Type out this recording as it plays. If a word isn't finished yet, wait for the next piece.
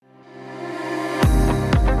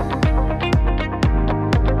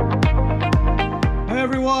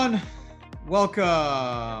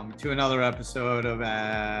Welcome to another episode of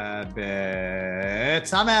AdBits.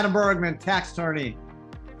 I'm Adam Bergman, tax attorney,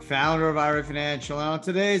 founder of IRA Financial. And on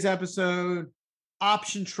today's episode,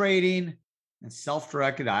 option trading and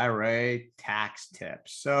self-directed IRA tax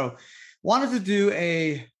tips. So wanted to do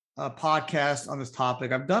a podcast on this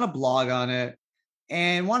topic. I've done a blog on it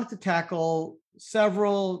and wanted to tackle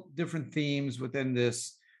several different themes within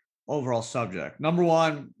this overall subject. Number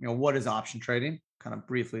one, what is option trading? Kind of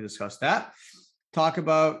briefly discuss that. Talk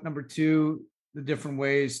about number two, the different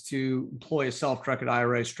ways to employ a self-directed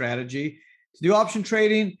IRA strategy to do option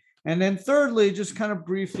trading. And then thirdly, just kind of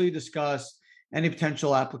briefly discuss any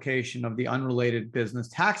potential application of the unrelated business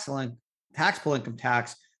taxable income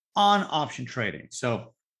tax on option trading.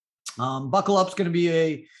 So buckle up. It's going to be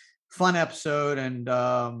a fun episode. And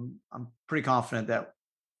I'm pretty confident that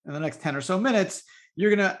in the next 10 or so minutes,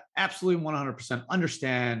 you're going to absolutely 100%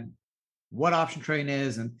 understand what option trading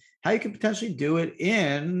is and how you can potentially do it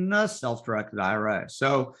in a self-directed IRA.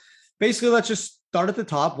 So basically, let's just start at the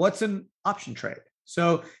top. What's an option trade?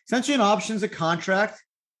 So essentially, an option is a contract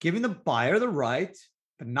giving the buyer the right,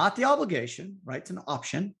 but not the obligation, right? It's an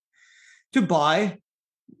option to buy,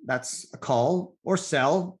 that's a call, or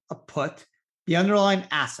sell, a put, the underlying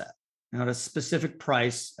asset at a specific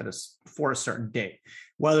price for a certain date,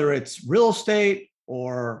 whether it's real estate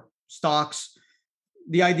or stocks.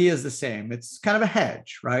 The idea is the same. It's kind of a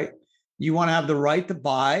hedge, right? You want to have the right to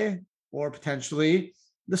buy or potentially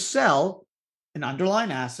to sell an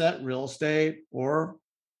underlying asset, real estate or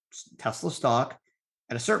Tesla stock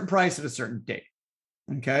at a certain price at a certain date.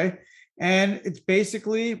 Okay. And it's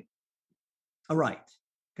basically a right.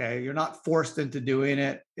 Okay. You're not forced into doing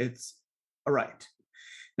it. It's a right.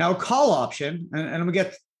 Now, a call option, and I'm going to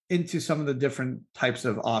get into some of the different types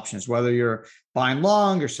of options, whether you're buying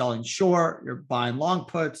long, you're selling short, you're buying long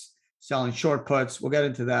puts, selling short puts. We'll get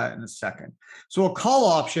into that in a second. So a call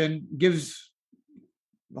option gives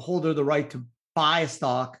the holder the right to buy a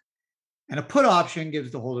stock, and a put option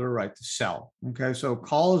gives the holder the right to sell. Okay, so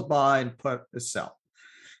call is buy and put is sell.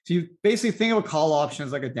 So you basically think of a call option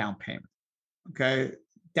as like a down payment. Okay,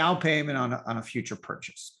 down payment on a future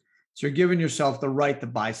purchase. So you're giving yourself the right to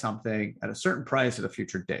buy something at a certain price at a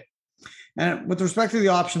future date. And with respect to the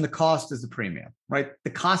option, the cost is the premium, right? The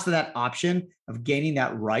cost of that option of gaining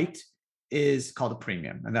that right is called a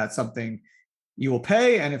premium. And that's something you will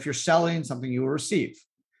pay. And if you're selling, something you will receive.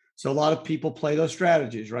 So a lot of people play those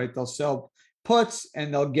strategies, right? They'll sell puts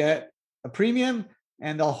and they'll get a premium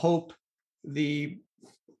and they'll hope the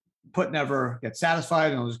put never gets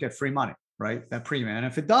satisfied and they'll just get free money, right? That premium. And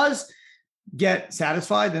if it does get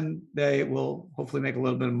satisfied, then they will hopefully make a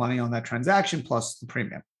little bit of money on that transaction plus the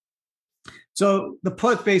premium. So the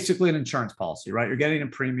put basically an insurance policy, right? You're getting a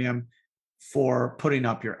premium for putting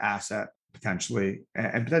up your asset potentially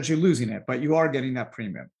and potentially losing it, but you are getting that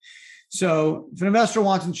premium. So if an investor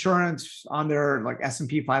wants insurance on their like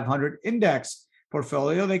S&P 500 index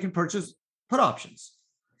portfolio, they can purchase put options.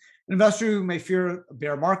 An investor who may fear a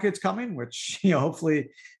bear market's coming, which hopefully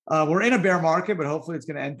we're in a bear market, but hopefully it's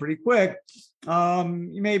going to end pretty quick.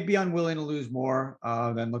 You may be unwilling to lose more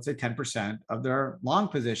than, let's say, 10% of their long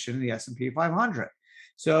position in the S&P 500.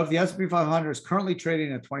 So if the S&P 500 is currently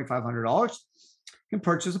trading at $2,500, you can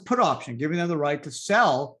purchase a put option, giving them the right to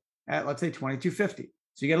sell at, let's say, $2,250.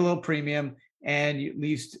 So you get a little premium, and at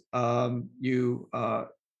least you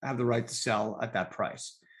have the right to sell at that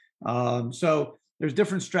price. So there's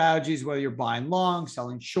different strategies, whether you're buying long,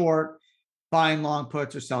 selling short, buying long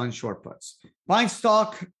puts or selling short puts. Buying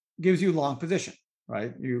stock gives you long position,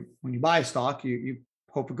 right? When you buy a stock, you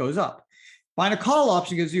hope it goes up. Buying a call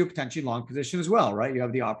option gives you a potentially long position as well, right? You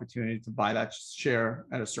have the opportunity to buy that share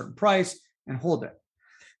at a certain price and hold it.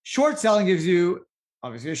 Short selling gives you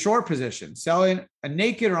obviously a short position. Selling a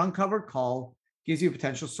naked or uncovered call gives you a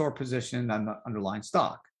potential short position on the underlying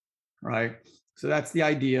stock, right? So that's the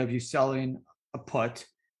idea of you selling a put.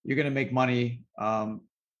 You're going to make money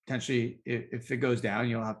potentially if it goes down.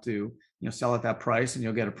 You'll have to sell at that price and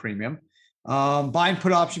you'll get a premium. Buying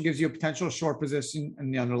put option gives you a potential short position in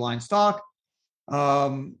the underlying stock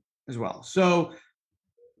as well. So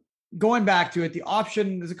going back to it, the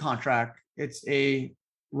option is a contract. It's a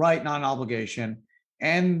right, not an obligation.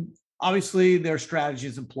 And obviously there are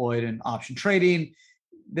strategies employed in option trading.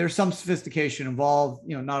 There's some sophistication involved.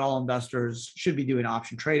 Not all investors should be doing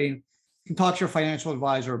option trading. You can talk to your financial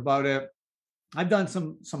advisor about it. I've done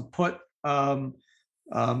some put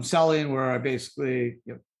selling where I basically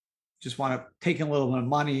just want to take in a little bit of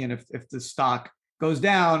money, and if the stock goes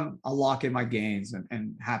down, I'll lock in my gains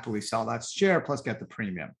and happily sell that share plus get the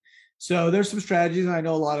premium. So there's some strategies, and I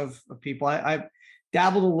know a lot of people.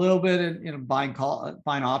 dabbled a little bit in buying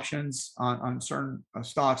options on certain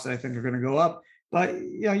stocks that I think are going to go up. But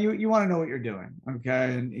you want to know what you're doing,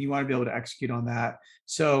 okay, and you want to be able to execute on that.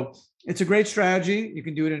 So it's a great strategy. You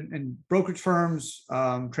can do it in brokerage firms,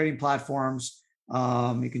 trading platforms.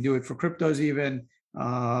 You can do it for cryptos even,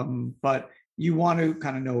 but you want to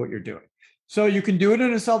kind of know what you're doing. So you can do it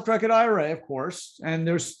in a self-directed IRA, of course, and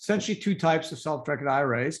there's essentially two types of self-directed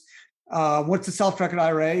IRAs. What's a self-directed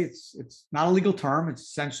IRA? It's not a legal term. It's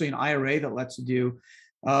essentially an IRA that lets you do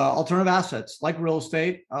alternative assets like real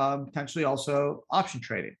estate, potentially also option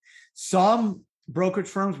trading. Some brokerage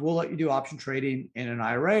firms will let you do option trading in an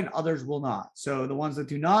IRA, and others will not. So the ones that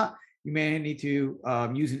do not, you may need to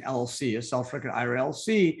use an LLC, a self-directed IRA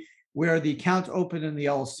LLC, where the account's open in the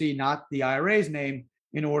LLC, not the IRA's name,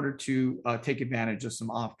 in order to take advantage of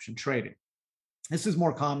some option trading. This is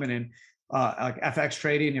more common in like FX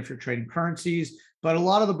trading if you're trading currencies, but a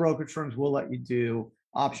lot of the brokerage firms will let you do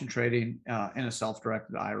option trading in a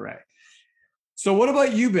self-directed IRA. So what about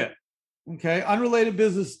UBIT? Okay, unrelated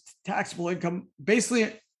business taxable income basically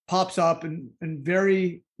it pops up in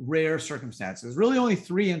very rare circumstances. Really only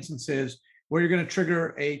 3 instances where you're going to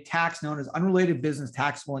trigger a tax known as unrelated business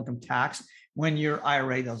taxable income tax when your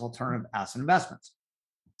IRA does alternative asset investments.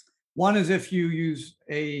 One is if you use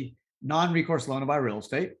a non-recourse loan to buy real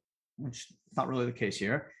estate, which is not really the case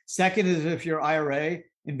here. Second is if your IRA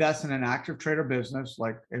invests in an active trader business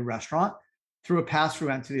like a restaurant through a pass-through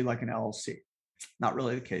entity like an LLC. Not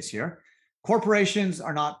really the case here. Corporations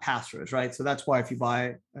are not pass-throughs, right? So that's why if you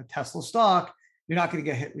buy a Tesla stock, you're not going to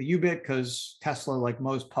get hit with UBIT because Tesla, like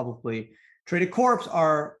most publicly traded corps,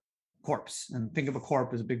 are corps. And think of a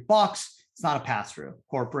corp as a big box. It's not a pass-through.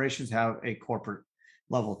 Corporations have a corporate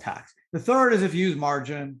level tax. The third is if you use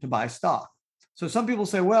margin to buy stock. So some people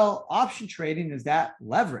say, well, option trading, is that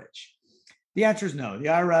leverage? The answer is no. The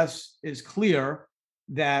IRS is clear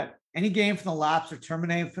that any gain from the lapse or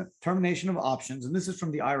termination of options, and this is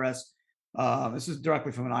from the IRS, this is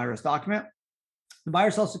directly from an IRS document, the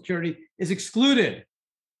buyer sells security is excluded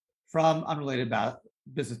from unrelated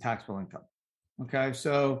business taxable income. Okay,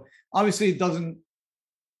 so obviously it doesn't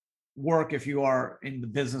work if you are in the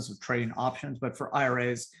business of trading options, but for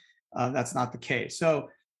IRAs, that's not the case. So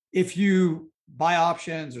if you buy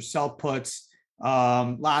options or sell puts,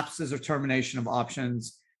 lapses or termination of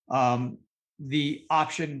options, the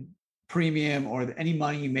option premium or any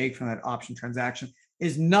money you make from that option transaction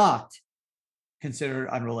is not considered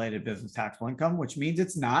unrelated business taxable income, which means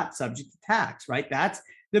it's not subject to tax, right? That's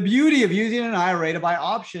the beauty of using an IRA to buy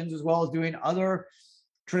options as well as doing other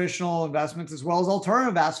traditional investments as well as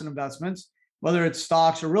alternative asset investments, whether it's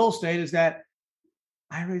stocks or real estate, is that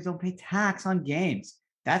IRAs don't pay tax on gains.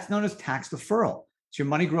 That's known as tax deferral. So your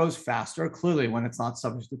money grows faster, clearly, when it's not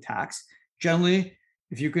subject to tax. Generally,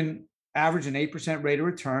 if you can average an 8% rate of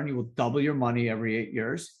return, you will double your money every 8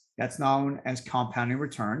 years. That's known as compounding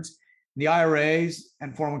returns. The IRAs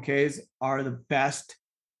and 401ks are the best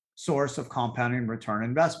source of compounding return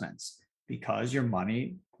investments because your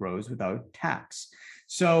money grows without tax.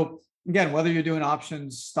 So again, whether you're doing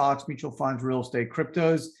options, stocks, mutual funds, real estate,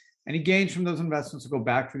 cryptos, any gains from those investments will go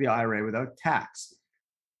back to the IRA without tax.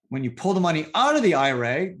 When you pull the money out of the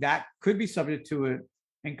IRA, that could be subject to an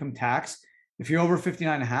income tax. If you're over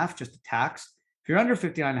 59.5, just a tax. If you're under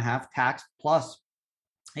 59.5, tax plus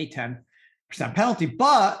a 10% penalty.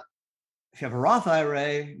 But if you have a Roth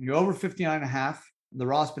IRA, you're over 59.5, the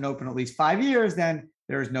Roth's been open at least 5 years, then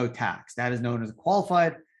there is no tax. That is known as a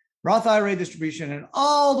qualified Roth IRA distribution, and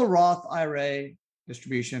all the Roth IRA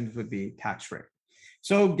distributions would be tax-free.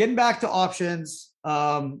 So getting back to options,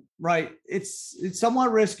 right, it's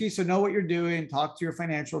somewhat risky, so know what you're doing, talk to your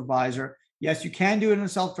financial advisor. Yes, you can do it in a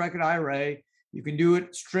self-directed IRA. You can do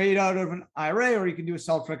it straight out of an IRA, or you can do a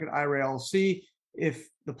self-directed IRA LLC. If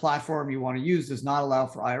the platform you want to use does not allow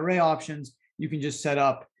for IRA options, you can just set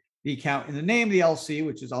up the account in the name of the LLC,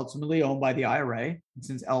 which is ultimately owned by the IRA. And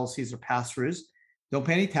since LLCs are pass-throughs, don't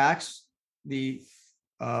pay any tax. The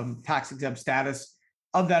tax-exempt status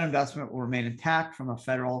of that investment will remain intact from a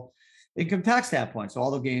federal income tax standpoint. So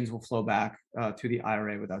all the gains will flow back to the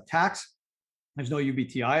IRA without tax. There's no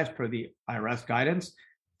UBTI as per the IRS guidance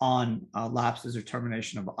on lapses or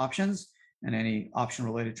termination of options, and any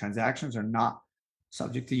option-related transactions are not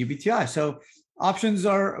subject to UBTI. So options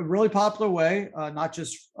are a really popular way, not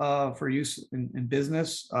just for use in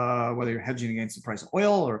business, whether you're hedging against the price of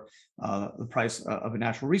oil or the price of a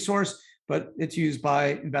natural resource, but it's used by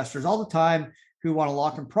investors all the time who want to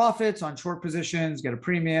lock in profits on short positions, get a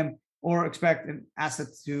premium, or expect an asset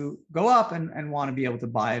to go up and want to be able to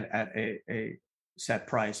buy it at a set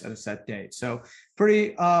price at a set date. So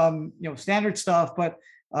pretty standard stuff, but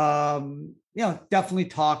definitely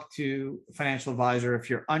talk to a financial advisor if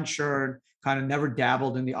you're unsure, kind of never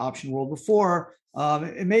dabbled in the option world before.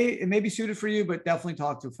 It may be suited for you, but definitely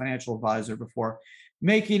talk to a financial advisor before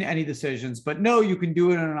making any decisions. But no, you can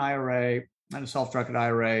do it in an IRA and a self-directed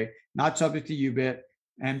IRA, not subject to UBIT.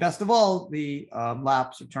 And best of all, the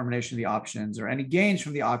lapse or termination of the options or any gains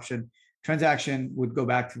from the option transaction would go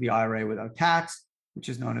back to the IRA without tax, which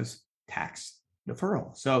is known as tax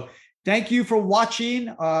deferral. So thank you for watching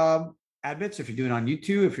AdBits. If you're doing it on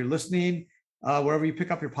YouTube, if you're listening, wherever you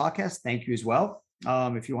pick up your podcast, thank you as well.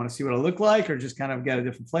 If you want to see what I look like or just kind of get a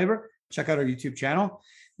different flavor, check out our YouTube channel.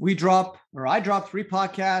 I drop 3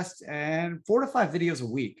 podcasts and 4 to 5 videos a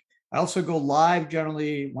week. I also go live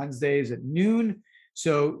generally Wednesdays at noon.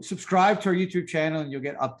 So subscribe to our YouTube channel and you'll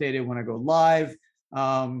get updated when I go live.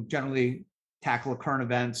 Generally tackle current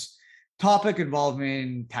events, topic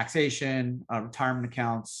involving taxation, retirement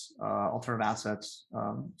accounts, alternative assets.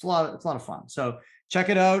 It's a lot of fun. So check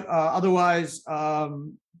it out. Otherwise,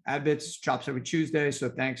 AdBits drops every Tuesday. So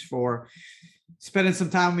thanks for spending some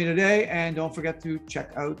time with me today. And don't forget to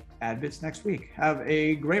check out AdBits next week. Have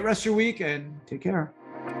a great rest of your week and take care.